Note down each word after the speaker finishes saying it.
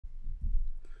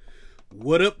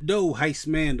What up, though? Heist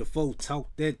man, the foe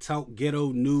talk that talk,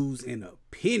 ghetto news and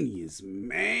opinions.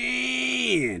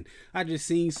 Man, I just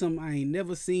seen something I ain't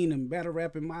never seen in battle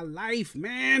rap in my life,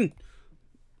 man.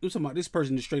 I'm talking about this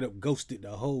person just straight up ghosted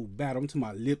the whole battle. I'm talking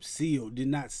about lip sealed, did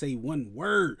not say one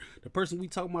word. The person we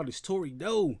talking about is Tori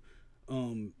Doe,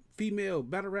 female,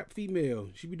 battle rap female.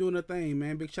 She be doing her thing,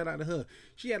 man. Big shout out to her.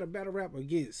 She had a battle rap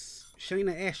against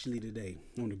Chayna Ashley today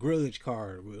on the Grudge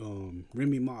card with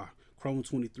Remy Chrome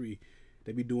 23.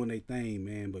 They be doing their thing,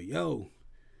 man. But yo,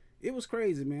 it was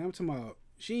crazy, man. I'm talking about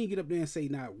she ain't get up there and say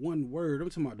not one word. I'm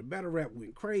talking about the battle rap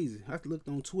went crazy. I looked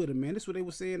on Twitter, man. This is what they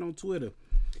were saying on Twitter.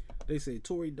 They say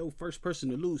Tori Doe first person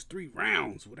to lose 3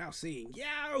 rounds without saying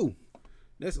yo.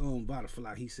 That's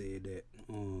Butterfly. He said that.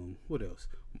 What else?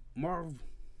 Marv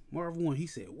 1. He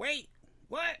said, wait,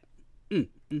 what? Look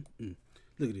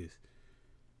at this.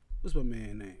 What's my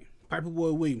man name? Piper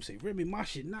Boy Williams say Remy Ma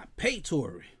should not pay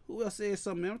Tori. Who else said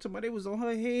something, man? I'm talking about it was on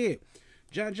her head.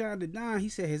 John the Don, he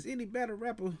said, has any battle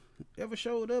rapper ever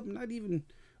showed up and not even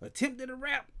attempted a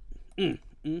rap?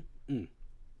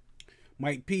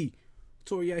 Mike P.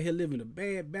 Tori out here living a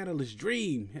bad battler's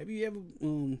dream. Have you ever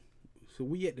so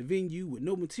we at the venue with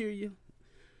no material?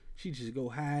 She just go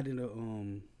hide in a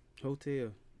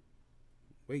hotel.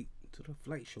 Wait till the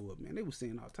flight show up, man. They was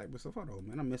saying all type of stuff. Hold on,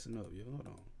 man. I'm messing up, yo. Hold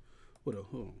on. What up?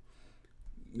 Hold on.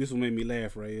 This one made me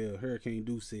laugh right here. Hurricane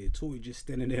Deuce said Tori just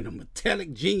standing there in a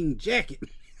metallic jean jacket.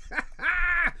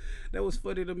 That was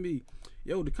funny to me.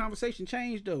 Yo, the conversation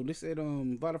changed though. They said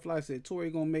Butterfly said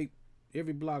Tori gonna make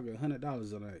every blogger $100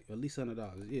 a night, at least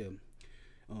 $100. Yeah.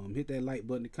 Hit that like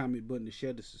button, the comment button, the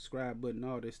share, the subscribe button,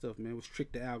 all that stuff, man. It was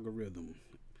trick the algorithm.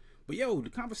 But yo, the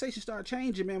conversation started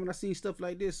changing, man, when I seen stuff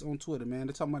like this on Twitter, man.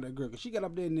 They're talking about that girl, cause she got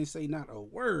up there and didn't say not a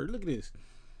word. Look at this.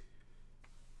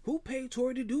 Who paid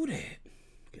Tori to do that?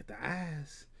 Get the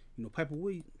eyes. You know, Piper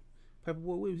Boy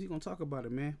Williams, he gonna talk about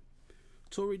it, man.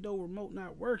 Tori Doe remote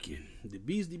not working. Did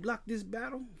Beasley block this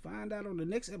battle? Find out on the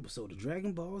next episode of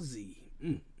Dragon Ball Z.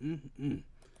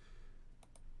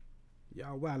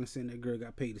 Y'all wildin' saying that girl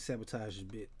got paid to sabotage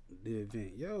the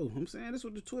event. Yo, I'm saying that's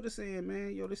what the Twitter saying,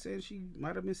 man. Yo, they saying she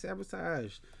might have been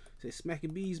sabotaged. Said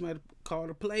Smacking Bees might have called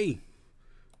her play.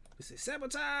 They said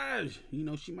sabotage. You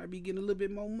know, she might be getting a little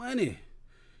bit more money.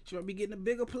 She might be getting a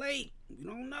bigger plate. We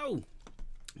don't know.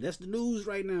 That's the news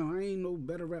right now. I ain't no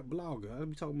better rap blogger. I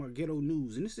be talking about ghetto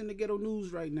news. And it's in the ghetto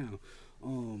news right now.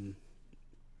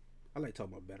 I like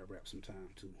talking about better rap sometime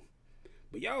too.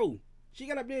 But yo, she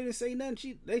got up there and say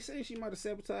nothing. They say she might have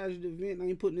sabotaged the event. I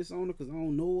ain't putting this on her because I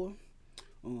don't know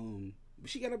her. But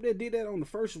she got up there and did that on the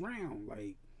first round.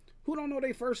 Like, who don't know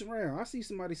they first round? I see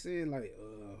somebody saying like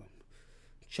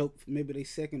choke maybe they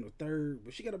second or third,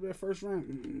 but she got up there first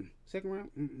round. Second round,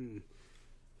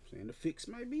 saying the fix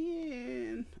might be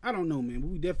in. I don't know, man, but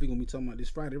we definitely gonna be talking about this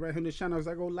Friday right here on this channel. As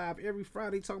I go live every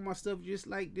Friday talking about stuff just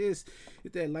like this.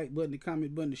 Hit that like button, the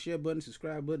comment button, the share button,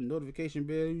 subscribe button, notification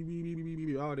bell,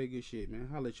 all that good shit, man.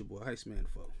 Holla at your boy Heist Man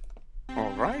Foe.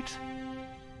 All right,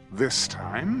 this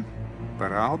time,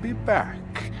 but I'll be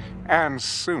back, and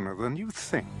sooner than you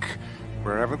think.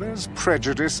 Wherever there's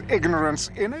prejudice, ignorance,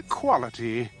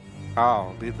 inequality,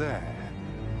 I'll be there.